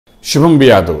శుభం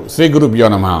బియాదు శ్రీ గురుభ్యో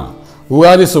నమః.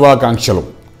 ఉగాది శుభాకాంక్షలు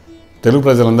తెలుగు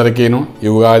ప్రజలందరికీను. ఈ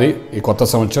ఉగాది ఈ కొత్త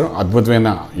సంవత్సరం అద్భుతమైన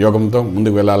యోగంతో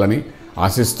ముందుకు వెళ్ళాలని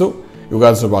ఆశిస్తూ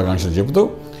ఉగాది శుభాకాంక్షలు చెబుతూ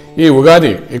ఈ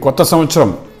ఉగాది ఈ కొత్త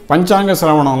సంవత్సరం పంచాంగ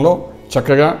శ్రవణంలో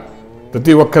చక్కగా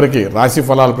ప్రతి ఒక్కరికి రాశి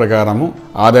ఫలాల ప్రకారము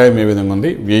ఆదాయం ఏ విధంగా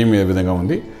ఉంది, వ్యయం ఏ విధంగా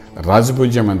ఉంది,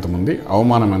 రాజపూజ్యం ఎంత ఉంది,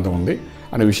 అవమానం ఎంత ఉంది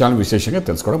అనే విషయాలను విశేషంగా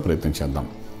తెలుసుకోవడం ప్రయత్నం చేద్దాం.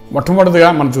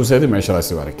 మొట్టమొదటిగా మనం చూసేది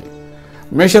మేషరాశి వారికి.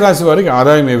 మేషరాశి వారికి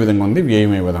ఆదాయం ఏ విధంగా ఉంది,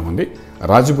 వ్యయం ఏ విధంగా ఉంది,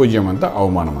 రాజపూజ్యం అంతా,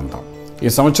 అవమానం అంతా. ఈ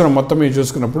సంవత్సరం మొత్తం మీరు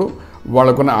చూసుకున్నప్పుడు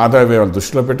వాళ్ళకున్న ఆదాయ వ్యయాలు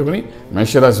దృష్టిలో పెట్టుకుని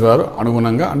మేషరాశి వారు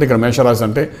అనుగుణంగా, అంటే ఇక్కడ మేషరాశి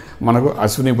అంటే మనకు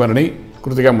అశ్విని భరణి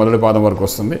కృతిగా మొదటి పాదం వరకు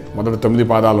వస్తుంది. మొదటి 9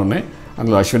 పాదాలు ఉన్నాయి.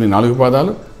 అందులో అశ్విని 4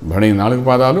 పాదాలు, భరణి 4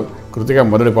 పాదాలు, కృతిగా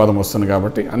మొదటి పాదం వస్తుంది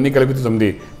కాబట్టి అన్ని కలిపితే 9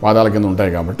 పాదాల కింద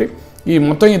ఉంటాయి. కాబట్టి ఈ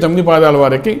మొత్తం ఈ 9 పాదాల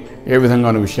వారికి ఏ విధంగా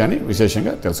ఉన్న విషయాన్ని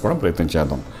విశేషంగా తెలుసుకోవడం ప్రయత్నం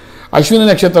చేద్దాం. అశ్విని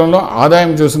నక్షత్రంలో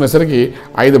ఆదాయం చూసినసరికి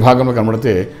 5 భాగములు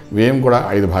కనబడితే వ్యయం కూడా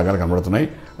 5 భాగాలు కనబడుతున్నాయి.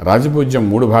 రాజపూజ్యం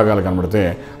 3 భాగాలు కనబడితే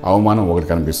అవమానం 1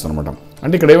 కనిపిస్తుందన్నమాట.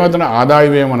 అంటే ఇక్కడ ఏమవుతున్న ఆదాయ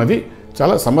వ్యయం అనేది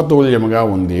చాలా సమతుల్యంగా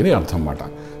ఉంది అని అర్థం అన్నమాట.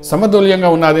 సమతుల్యంగా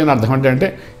ఉన్నది అని అర్థం అంటే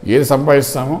ఏది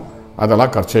సంపాదిస్తామో అది అలా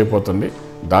ఖర్చు అయిపోతుంది,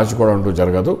 దాచుకోవడం అంటూ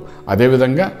జరగదు.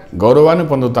 అదేవిధంగా గౌరవాన్ని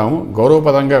పొందుతాము,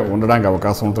 గౌరవపదంగా ఉండడానికి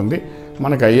అవకాశం ఉంటుంది.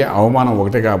 మనకు అయ్యే అవమానం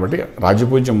 1 కాబట్టి,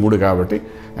 రాజపూజ్యం 3 కాబట్టి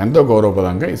ఎంతో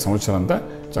గౌరవపదంగా ఈ సంవత్సరం అంతా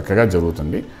చక్కగా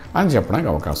జరుగుతుంది అని చెప్పడానికి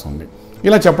అవకాశం ఉంది.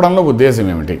 ఇలా చెప్పడంలో ఉద్దేశం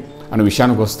ఏమిటి అనే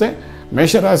విషయానికి వస్తే,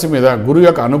 మేషరాశి మీద గురువు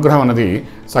యొక్క అనుగ్రహం అనేది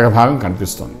సగభాగం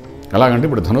కనిపిస్తుంది. ఎలాగంటే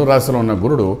ఇప్పుడు ధనురాశిలో ఉన్న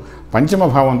గురుడు పంచమ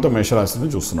భావంతో మేషరాశిని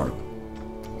చూస్తున్నాడు.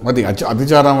 అది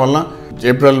అతిచారం వల్ల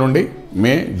ఏప్రిల్ నుండి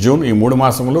మే, జూన్ ఈ 3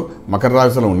 మాసములు మకర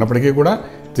రాశిలో ఉన్నప్పటికీ కూడా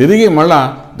తిరిగి మళ్ళా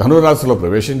ధనురాశిలో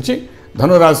ప్రవేశించి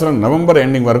ధనురాశిలో నవంబర్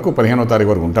ఎండింగ్ వరకు 15వ తారీఖు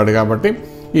వరకు ఉంటాడు. కాబట్టి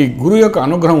ఈ గురువు యొక్క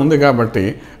అనుగ్రహం ఉంది కాబట్టి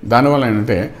దానివల్ల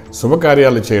ఏంటంటే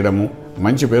శుభకార్యాలు చేయడము,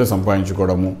 మంచి పేరు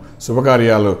సంపాదించుకోవడము,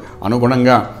 శుభకార్యాలు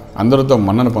అనుగుణంగా అందరితో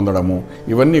మన్నన పొందడము,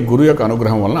 ఇవన్నీ గురువు యొక్క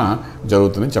అనుగ్రహం వలన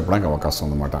జరుగుతుందని చెప్పడానికి అవకాశం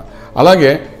ఉందన్నమాట.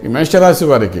 అలాగే ఈ మేషరాశి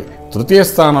వారికి తృతీయ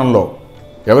స్థానంలో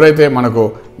ఎవరైతే మనకు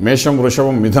మేషం,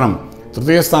 వృషభం, మిథునం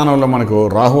తృతీయ స్థానంలో మనకు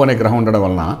రాహు అనే గ్రహం ఉండడం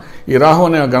వలన ఈ రాహు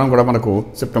అనే గ్రహం కూడా మనకు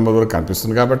సెప్టెంబర్ వరకు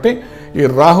కనిపిస్తుంది. కాబట్టి ఈ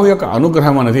రాహు యొక్క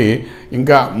అనుగ్రహం అనేది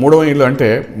ఇంకా 3వ ఇల్లు, అంటే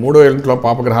 3వ ఇంట్లో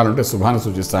పాపగ్రహాలు ఉంటే శుభాన్ని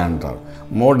సూచిస్తాయంటారు.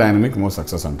 మోర్ డైనమిక్, మోర్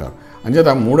సక్సెస్ అంటారు. అంచేత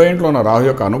 3వ ఇంట్లో ఉన్న రాహు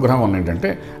యొక్క అనుగ్రహం వల్ల ఏంటంటే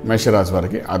మేషరాశి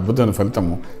వారికి అద్భుతమైన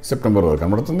ఫలితము సెప్టెంబర్ వరకు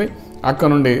కనబడుతుంది. అక్కడ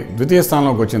నుండి ద్వితీయ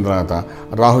స్థానంలోకి వచ్చిన తర్వాత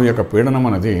రాహు యొక్క పీడనం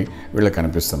అనేది వీళ్ళకి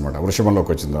కనిపిస్తుంది అనమాట,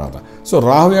 వృషభంలోకి వచ్చిన తర్వాత. సో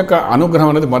రాహు యొక్క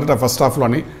అనుగ్రహం అనేది మొదట ఫస్ట్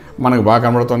హాఫ్లోని మనకు బాగా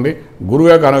కనబడుతుంది. గురువు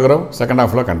యొక్క అనుగ్రహం సెకండ్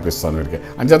హాఫ్లో కనిపిస్తుంది వీరికి.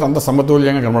 అంచేత అంత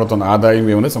సమతుల్యంగా కనబడుతుంది, ఆదాయం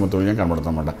ఏమైనా సమతుల్యంగా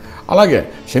కనబడుతుందన్నమాట. అలాగే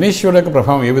శనీశ్వరుడు యొక్క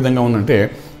ప్రభావం ఏ విధంగా ఉందంటే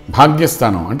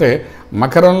భాగ్యస్థానం, అంటే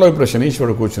మకరంలో ఇప్పుడు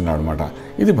శనీశ్వరుడు కూర్చున్నాడు అనమాట.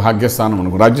 ఇది భాగ్యస్థానం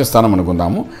రాజ్యస్థానం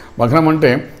అనుకుందాము. మకరం అంటే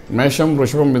మేషం,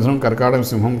 వృషభం, మిథునం, కర్కాటకం,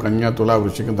 సింహం, కన్య, తుల,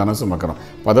 వృశ్చికం, ధనస్సు, మకరం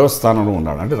 10వ స్థానంలో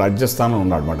ఉన్నాడు, అంటే రాజ్యస్థానంలో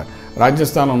ఉన్నాడు అనమాట.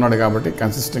 రాజ్యస్థానం ఉన్నాడు కాబట్టి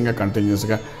కన్సిస్టెంట్గా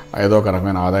కంటిన్యూస్గా ఏదో ఒక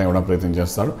రకమైన ఆదాయం ఇవ్వడం ప్రయత్నం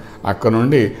చేస్తాడు. అక్కడ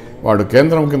నుండి వాడు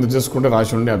కేంద్రం కింద చేసుకుంటే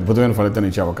రాశి నుండి అద్భుతమైన ఫలితాన్ని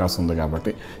ఇచ్చే అవకాశం ఉంది.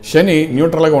 కాబట్టి శని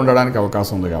న్యూట్రల్గా ఉండడానికి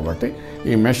అవకాశం ఉంది. కాబట్టి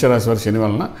ఈ మేషరాశి వారి శని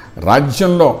వలన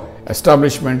రాజ్యంలో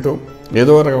ఎస్టాబ్లిష్మెంటు,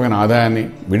 ఏదో రకమైన ఆదాయాన్ని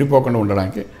విడిపోకుండా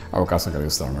ఉండడానికి అవకాశం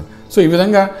కలిగిస్తూ ఉన్నాడు. సో ఈ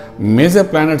విధంగా మేజర్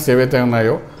ప్లానెట్స్ ఏవైతే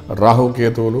ఉన్నాయో రాహు,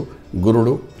 కేతువులు,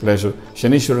 గురుడు ప్లస్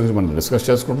శనీశ్వరుడు గురించి మనం డిస్కస్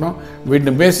చేసుకుంటున్నాం.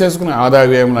 వీటిని బేస్ చేసుకునే ఆదాయ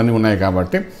వ్యయములు అన్నీ ఉన్నాయి.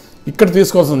 కాబట్టి ఇక్కడ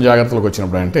తీసుకోవాల్సిన జాగ్రత్తలకు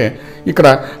వచ్చినప్పుడు అంటే ఇక్కడ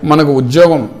మనకు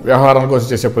ఉద్యోగం వ్యవహారాల కోసం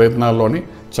చేసే ప్రయత్నాల్లోని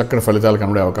చక్కటి ఫలితాలు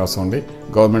కనబడే అవకాశం ఉంది.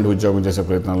 గవర్నమెంట్ ఉద్యోగం చేసే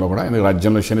ప్రయత్నాల్లో కూడా, ఎందుకంటే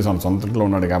రాజ్యంలో శని సొంతంలో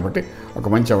ఉన్నాడు కాబట్టి ఒక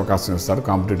మంచి అవకాశం ఇస్తాడు.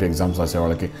 కాంపిటేటివ్ ఎగ్జామ్స్ రాసే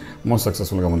వాళ్ళకి మోస్ట్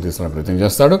సక్సెస్ఫుల్గా ముందు తీసుకునే ప్రయత్నం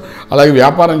చేస్తాడు. అలాగే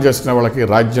వ్యాపారం చేసుకునే వాళ్ళకి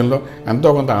రాజ్యంలో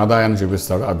ఎంతో కొంత ఆదాయాన్ని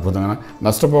చూపిస్తాడు. అద్భుతంగా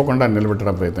నష్టపోకుండా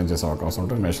నిలబెట్టడం ప్రయత్నం చేసే అవకాశం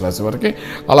ఉంటుంది మేషరాశి వారికి.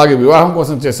 అలాగే వివాహం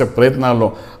కోసం చేసే ప్రయత్నాల్లో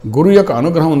గురువు యొక్క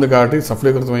అనుగ్రహం ఉంది కాబట్టి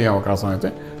సఫలీకృతమయ్యే అవకాశం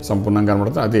అయితే సంపూర్ణంగా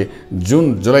కనబడుతుంది. అది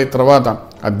జూన్, జూలై తర్వాత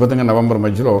అద్భుతంగా నవంబర్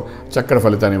మధ్యలో చక్కటి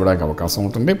ఫలితాన్ని ఇవ్వడానికి అవకాశం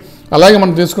ఉంటుంది. అలాగే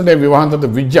మనం తీసుకుంటే వివాహం తర్వాత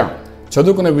విద్య,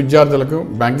 చదువుకునే విద్యార్థులకు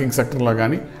బ్యాంకింగ్ సెక్టర్లో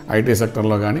కానీ, ఐటీ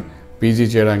సెక్టర్లో కానీ, పీజీ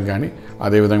చేయడానికి కానీ,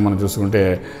 అదేవిధంగా మనం చూసుకుంటే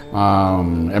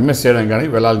ఎంఎస్ చేయడానికి కానీ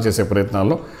వెళ్ళాలి చేసే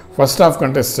ప్రయత్నాల్లో ఫస్ట్ హాఫ్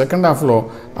కంటే సెకండ్ హాఫ్లో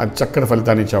అది చక్కటి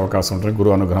ఫలితాన్ని ఇచ్చే అవకాశం ఉంటుంది.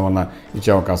 గురువు అనుగ్రహం వల్ల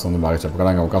ఇచ్చే అవకాశం ఉంది, బాగా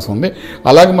చెప్పడానికి అవకాశం ఉంది.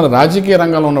 అలాగే మన రాజకీయ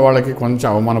రంగంలో ఉన్న వాళ్ళకి కొంచెం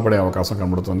అవమానపడే అవకాశం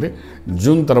కనబడుతుంది.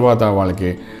 జూన్ తర్వాత వాళ్ళకి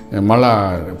మళ్ళా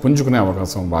పుంజుకునే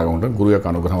అవకాశం బాగా ఉంటుంది, గురువు యొక్క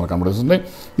అనుగ్రహం కనబడుతుంది.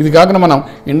 ఇది కాకుండా మనం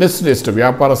ఇండస్ట్రియలిస్ట్,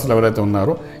 వ్యాపారస్తులు ఎవరైతే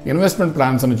ఉన్నారో ఇన్వెస్ట్మెంట్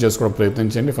ప్లాన్స్ అని చేసుకోవడం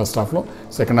ప్రయత్నించండి. ఫస్ట్ హాఫ్లో,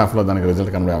 సెకండ్ హాఫ్లో దానికి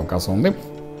రిజల్ట్ కనబడే అవకాశం ఉంది.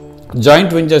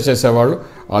 జాయింట్ వెంచర్స్ చేసేవాళ్ళు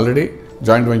ఆల్రెడీ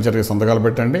జాయింట్ వెంచర్కి సంతకాలు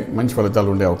పెట్టండి, మంచి ఫలితాలు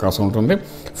ఉండే అవకాశం ఉంటుంది.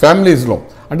 ఫ్యామిలీస్లో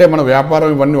అంటే మన వ్యాపారం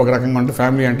ఇవన్నీ ఒక రకంగా ఉంటే,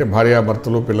 ఫ్యామిలీ అంటే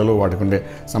భార్యాభర్తలు పిల్లలు వాటికి ఉండే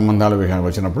సంబంధాలు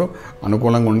వచ్చినప్పుడు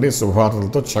అనుకూలంగా ఉండి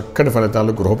శుభవార్తలతో చక్కటి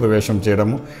ఫలితాలు, గృహప్రవేశం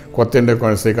చేయడము, కొత్త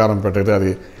ఇంటి శ్రీకారం పెట్టితే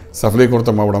అది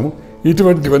సఫలీకృతం అవ్వడము,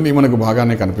 ఇటువంటివన్నీ మనకు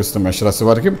బాగానే కనిపిస్తుంది మేషరాశి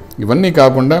వారికి. ఇవన్నీ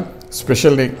కాకుండా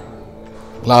specially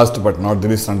last but not the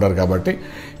least అంటారు కాబట్టి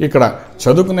ఇక్కడ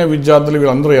చదువుకునే విద్యార్థులు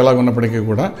వీళ్ళందరూ ఎలాగున్నప్పటికీ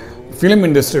కూడా ఫిలిం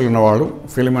ఇండస్ట్రీలో ఉన్నవాళ్ళు,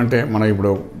 ఫిలిం అంటే మన ఇప్పుడు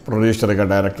ప్రొడ్యూసర్గా,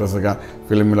 డైరెక్టర్స్గా,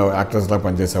 ఫిలింలో యాక్టర్స్గా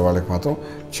పనిచేసే వాళ్ళకి మాత్రం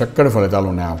చక్కటి ఫలితాలు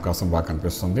ఉండే అవకాశం బాగా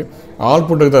కనిపిస్తుంది. ఆల్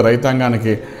పుట్ టుగెదర్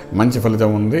రైతాంగానికి మంచి ఫలితం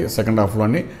ఉంది. సెకండ్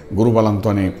హాఫ్లోని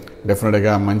గురుబలంతో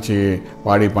డెఫినెట్గా మంచి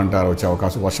పాడి పంట వచ్చే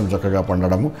అవకాశం, వర్షం చక్కగా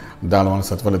పండడము, దానివల్ల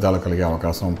సత్ఫలితాలు కలిగే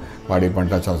అవకాశం, పాడి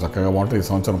పంట చాలా చక్కగా బాగుంటుంది. ఈ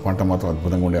సంవత్సరం పంట మాత్రం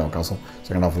అద్భుతంగా ఉండే అవకాశం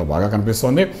సెకండ్ హాఫ్లో బాగా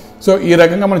కనిపిస్తుంది. సో ఈ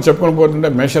రకంగా మనం చెప్పుకొని పోతుంటే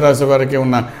మేషరాశి వారికి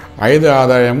ఉన్న 5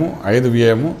 ఆదాయము, 5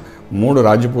 వ్యయము, 3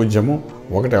 రాజ్యపూజ్యము,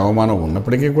 1 అవమానం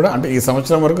ఉన్నప్పటికీ కూడా, అంటే ఈ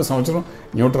సంవత్సరం వరకు సంవత్సరం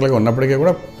న్యూట్రల్గా ఉన్నప్పటికీ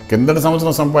కూడా కిందటి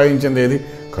సంవత్సరం సంపాదించింది ఏది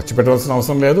ఖర్చు పెట్టవలసిన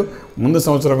అవసరం లేదు. ముందు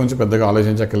సంవత్సరం గురించి పెద్దగా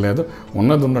ఆలోచించక్కర్లేదు.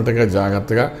 ఉన్నట్టుగా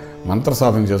జాగ్రత్తగా మంత్ర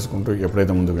సాధన చేసుకుంటూ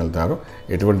ఎప్పుడైతే ముందుకు వెళ్తారో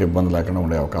ఎటువంటి ఇబ్బంది లేకుండా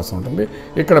ఉండే అవకాశం ఉంటుంది.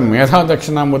 ఇక్కడ మేధా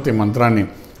దక్షిణామూర్తి మంత్రాన్ని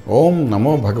ఓం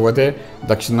నమో భగవతే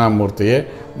దక్షిణామూర్తియే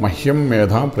మహ్యం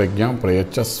మేధా ప్రజ్ఞాం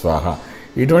ప్రయచ్చ స్వాహ,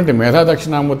 ఇటువంటి మేధా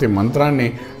దక్షిణామూర్తి మంత్రాన్ని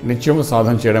నిత్యం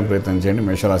సాధన చేయడం ప్రయత్నం చేయండి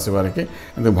మేషరాశి వారికి.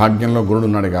 ఇందుకు భాగ్యంలో గురుడు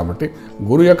ఉన్నాడు కాబట్టి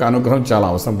గురు యొక్క అనుగ్రహం చాలా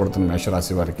అవసరం పడుతుంది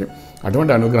మేషరాశి వారికి.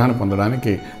 అటువంటి అనుగ్రహాన్ని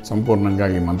పొందడానికి సంపూర్ణంగా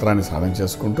ఈ మంత్రాన్ని సాధన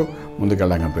చేసుకుంటూ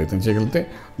ముందుకెళ్ళడానికి ప్రయత్నం చేయగలిగితే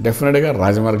డెఫినెట్గా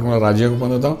రాజమార్గంలో రాజయోగం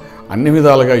పొందుతాం. అన్ని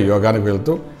విధాలుగా యోగానికి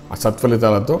వెళ్తూ ఆ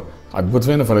సత్ఫలితాలతో,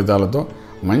 అద్భుతమైన ఫలితాలతో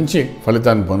మంచి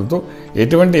ఫలితాన్ని పొందుతూ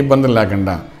ఎటువంటి ఇబ్బందులు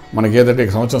లేకుండా మనకి ఏదైతే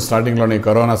సంవత్సరం స్టార్టింగ్లోనే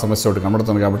కరోనా సమస్య ఒకటి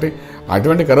కనబడుతుంది కాబట్టి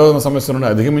అటువంటి కరోనా సమస్య నుండి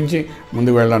అధిగమించి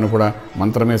ముందుకు వెళ్ళడానికి కూడా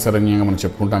మంత్రమే శరణ్యంగా మనం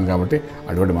చెప్పుకుంటాం కాబట్టి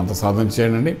అటువంటి మంత్ర సాధన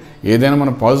చేయండి. ఏదైనా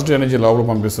మనం పాజిటివ్ ఎనర్జీ లోపల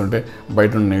పంపిస్తుంటే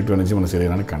బయట ఉన్న నెగిటివ్ ఎనర్జీ మన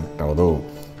శరీరానికి కనెక్ట్ అవ్వదు.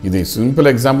 ఇది సింపుల్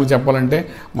ఎగ్జాంపుల్ చెప్పాలంటే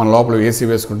మన లోపల ఏసీ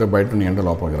వేసుకుంటే బయట ఉన్న ఎండ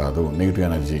లోపలికి రాదు నెగిటివ్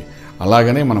ఎనర్జీ.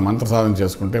 అలాగనే మనం మంత్ర సాధన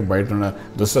చేసుకుంటే బయట ఉన్న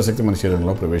దుష్టశక్తి మన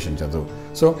శరీరంలో ప్రవేశించదు.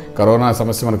 సో కరోనా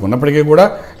సమస్య మనకు ఉన్నప్పటికీ కూడా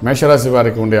మేషరాశి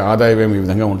వారికి ఉండే ఆదాయ వ్యయం ఈ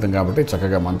విధంగా ఉంటుంది కాబట్టి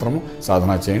చక్కగా మంత్రము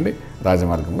సాధన చేయండి,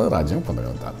 రాజమార్గంలో రాజ్యం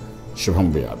పొందగలుగుతారు. శుభం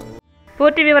వ్యాధు.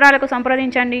 పూర్తి వివరాలకు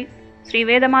సంప్రదించండి శ్రీ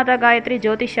వేదమాత గాయత్రి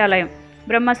జ్యోతిష్యాలయం,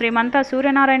 Brahmasri మంతా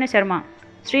Suryanarayana Sharma,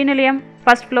 Srinilayam,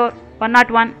 first floor,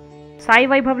 101, Sai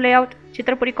Vaibhav layout,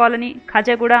 Chitrapuri colony,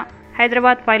 Khajaguda,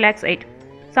 Hyderabad 5,08,000.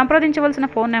 సంప్రదించవలసిన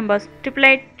ఫోన్ నెంబర్స్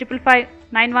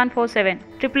 8885559147,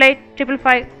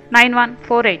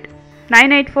 8855559148,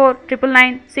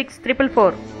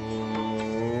 984999644.